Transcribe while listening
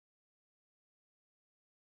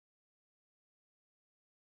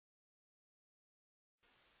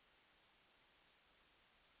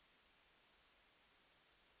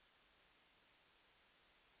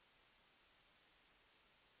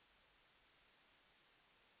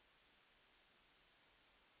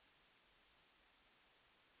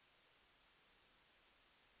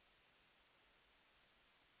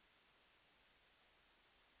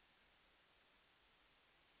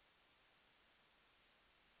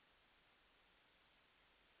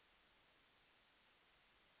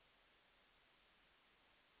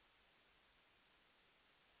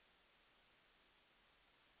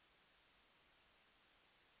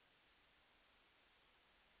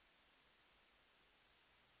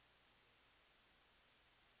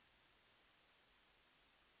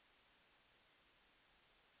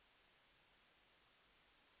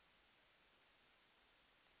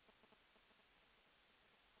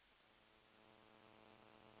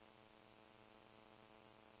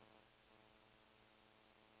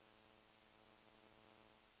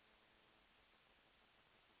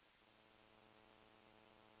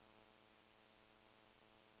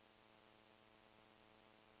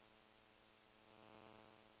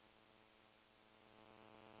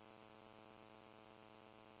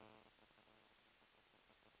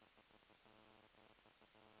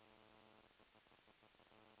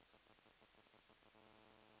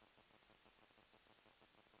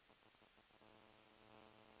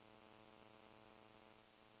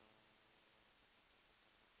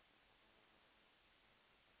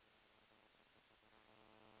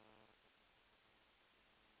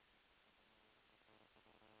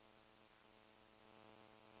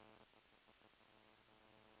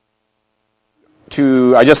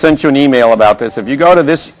I just sent you an email about this. If you go to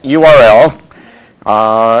this URL,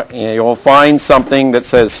 you'll find something that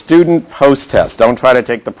says student post-test. Don't try to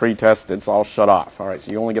take the pre-test. It's all shut off. All right,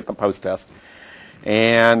 so you only get the post-test.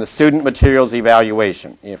 And the student materials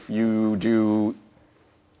evaluation. If you do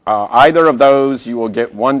either of those, you will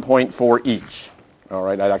get 1 point for each. All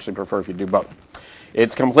right, I'd actually prefer if you do both.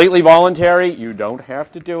 It's completely voluntary. You don't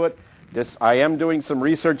have to do it. I am doing some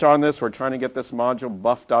research on this. We're trying to get this module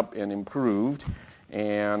buffed up and improved.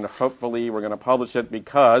 And hopefully we're going to publish it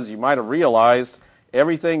because you might have realized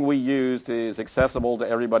everything we used is accessible to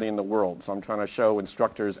everybody in the world. So I'm trying to show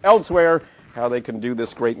instructors elsewhere how they can do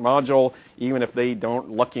this great module, even if they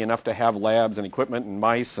don't lucky enough to have labs and equipment and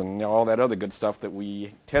mice and all that other good stuff that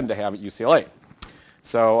we tend to have at UCLA.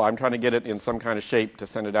 So I'm trying to get it in some kind of shape to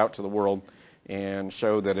send it out to the world and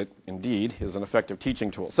show that it indeed is an effective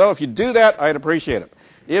teaching tool. So if you do that, I'd appreciate it.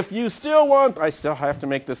 If you still want, I still have to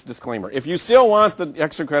make this disclaimer. If you still want the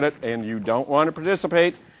extra credit and you don't want to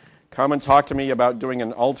participate, come and talk to me about doing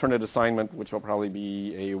an alternate assignment, which will probably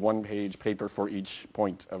be a one-page paper for each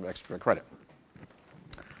point of extra credit.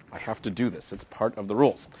 I have to do this. It's part of the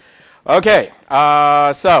rules. Okay,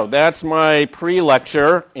 so that's my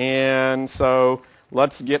pre-lecture, and so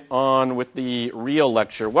let's get on with the real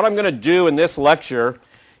lecture. What I'm going to do in this lecture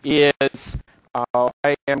is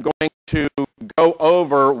I am going to go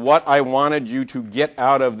over what I wanted you to get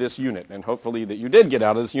out of this unit, and hopefully that you did get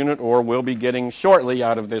out of this unit or will be getting shortly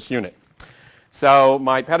out of this unit. So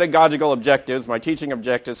my pedagogical objectives, my teaching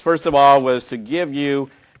objectives, first of all, was to give you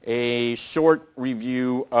a short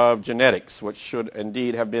review of genetics, which should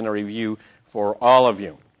indeed have been a review for all of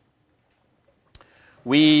you.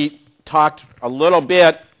 We talked a little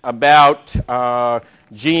bit about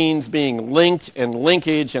genes being linked and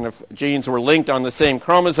linkage, and if genes were linked on the same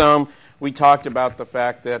chromosome, we talked about the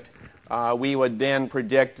fact that we would then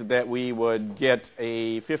predict that we would get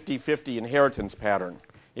a 50-50 inheritance pattern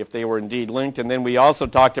if they were indeed linked. And then we also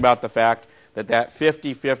talked about the fact that that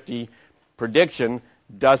 50-50 prediction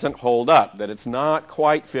doesn't hold up, that it's not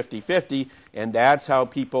quite 50-50, and that's how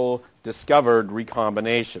people discovered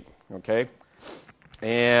recombination, okay?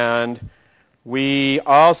 And we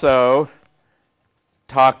also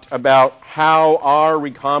talked about how our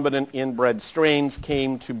recombinant inbred strains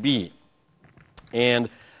came to be. And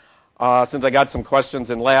since I got some questions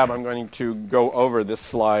in lab, I'm going to go over this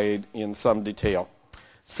slide in some detail.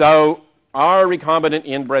 So our recombinant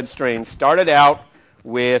inbred strains started out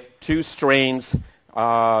with two strains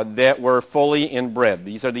that were fully inbred.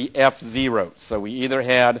 These are the F0s. So we either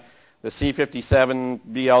had the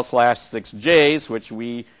C57BL/6Js, which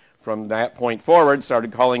we, from that point forward,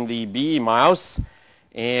 started calling the B mouse,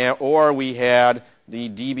 or we had the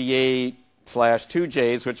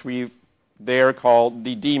DBA/2Js, which they're called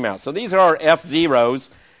the D mouse. So these are our F0s,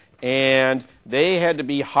 and they had to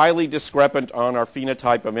be highly discrepant on our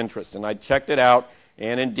phenotype of interest. And I checked it out,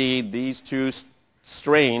 and indeed these two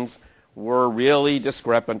strains were really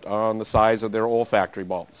discrepant on the size of their olfactory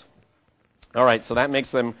bulbs. All right, so that makes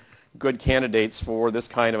them good candidates for this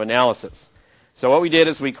kind of analysis. So what we did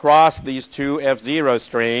is we crossed these two F0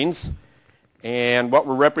 strains, and what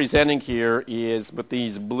we're representing here is, with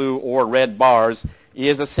these blue or red bars,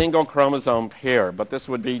 is a single chromosome pair. But this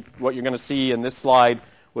would be, what you're going to see in this slide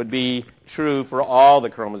would be true for all the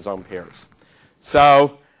chromosome pairs.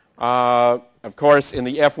 So, of course, in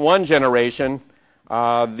the F1 generation,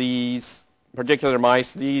 these particular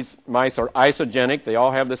mice, these mice are isogenic. They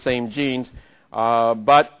all have the same genes,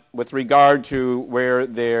 but with regard to where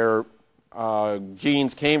their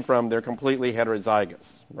genes came from, they're completely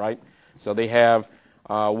heterozygous, right? So they have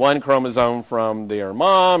one chromosome from their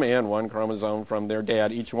mom and one chromosome from their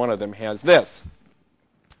dad. Each one of them has this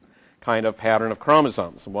kind of pattern of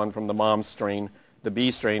chromosomes. One from the mom's strain, the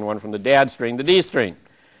B strain, one from the dad's strain, the D strain.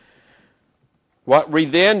 What we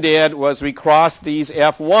then did was we crossed these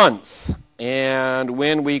F1s, and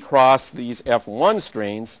when we cross these F1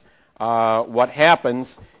 strains, what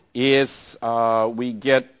happens is we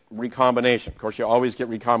get recombination. Of course, you always get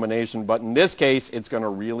recombination, but in this case, it's going to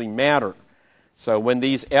really matter. So when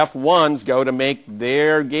these F1s go to make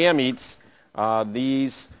their gametes,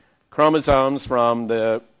 these chromosomes from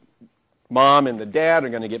the mom and the dad are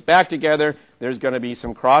going to get back together. There's going to be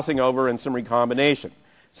some crossing over and some recombination.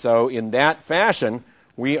 So in that fashion,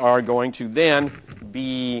 we are going to then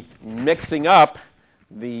be mixing up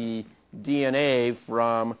the DNA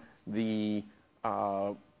from the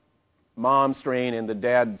mom strain and the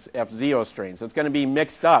dad's F0 strain. So it's going to be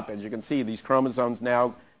mixed up. As you can see, these chromosomes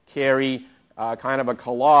now carry kind of a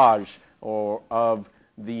collage of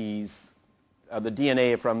the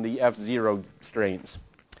DNA from the F0 strains.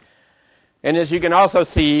 And as you can also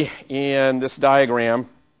see in this diagram,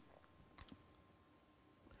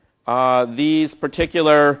 these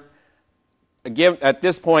particular, again, at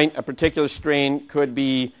this point, a particular strain could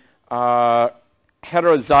be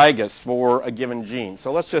heterozygous for a given gene.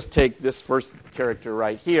 So let's just take this first character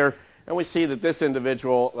right here, and we see that this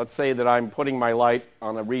individual, let's say that I'm putting my light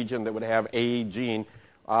on a region that would have a gene.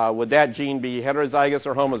 Would that gene be heterozygous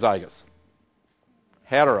or homozygous?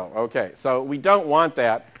 Hetero, okay. So we don't want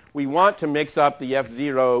that. We want to mix up the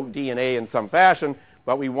F0 DNA in some fashion,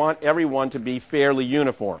 but we want everyone to be fairly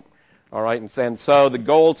uniform. All right, and so the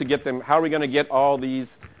goal to get them, how are we going to get all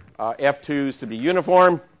these F2s to be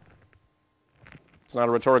uniform? It's not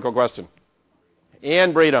a rhetorical question.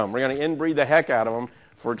 Inbreed them. We're going to inbreed the heck out of them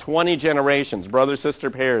for 20 generations,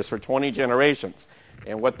 brother-sister pairs for 20 generations.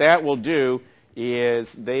 And what that will do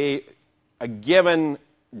is a given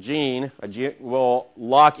gene will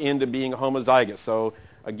lock into being homozygous. So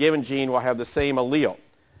a given gene will have the same allele.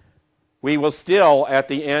 We will still, at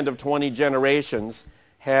the end of 20 generations,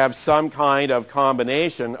 have some kind of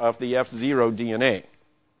combination of the F0 DNA.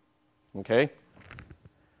 Okay?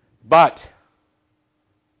 But,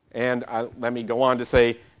 and let me go on to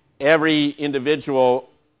say, every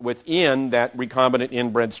individual within that recombinant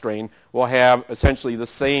inbred strain will have essentially the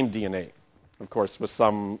same DNA. Of course, with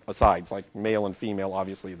some asides, like male and female,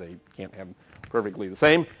 obviously they can't have perfectly the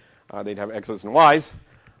same. They'd have X's and Y's.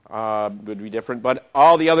 Would be different, but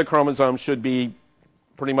all the other chromosomes should be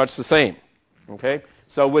pretty much the same. Okay?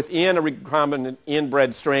 So within a recombinant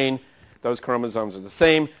inbred strain, those chromosomes are the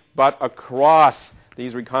same, but across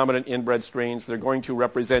these recombinant inbred strains, they're going to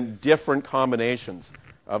represent different combinations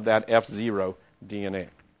of that F0 DNA.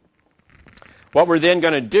 What we're then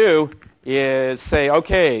going to do is say,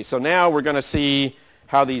 okay, so now we're going to see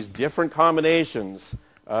how these different combinations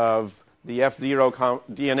of the F0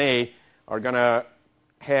 DNA are going to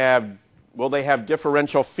have, will they have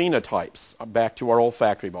differential phenotypes back to our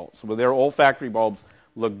olfactory bulbs? Will their olfactory bulbs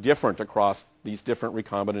look different across these different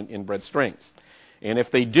recombinant inbred strains? And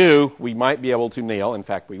if they do, we might be able to nail, in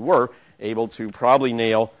fact we were able to probably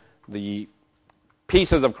nail the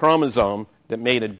pieces of chromosome that made a